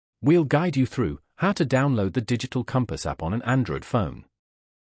We'll guide you through how to download the Digital Compass app on an Android phone.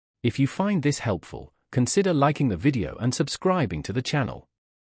 If you find this helpful, consider liking the video and subscribing to the channel.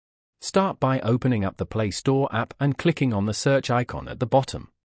 Start by opening up the Play Store app and clicking on the search icon at the bottom.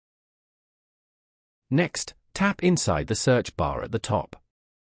 Next, tap inside the search bar at the top.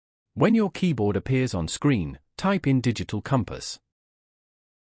 When your keyboard appears on screen, type in Digital Compass.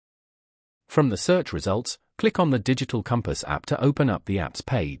 From the search results, click on the Digital Compass app to open up the app's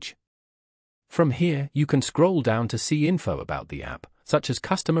page. From here, you can scroll down to see info about the app, such as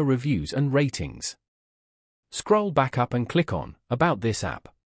customer reviews and ratings. Scroll back up and click on About this app.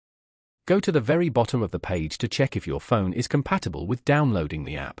 Go to the very bottom of the page to check if your phone is compatible with downloading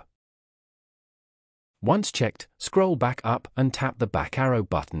the app. Once checked, scroll back up and tap the back arrow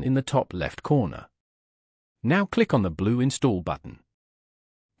button in the top left corner. Now click on the blue Install button.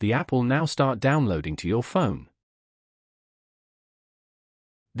 The app will now start downloading to your phone.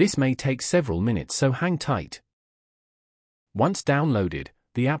 This may take several minutes, so hang tight. Once downloaded,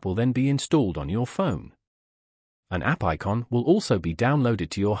 the app will then be installed on your phone. An app icon will also be downloaded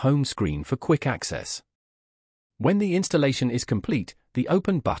to your home screen for quick access. When the installation is complete, the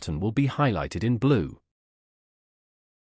Open button will be highlighted in blue.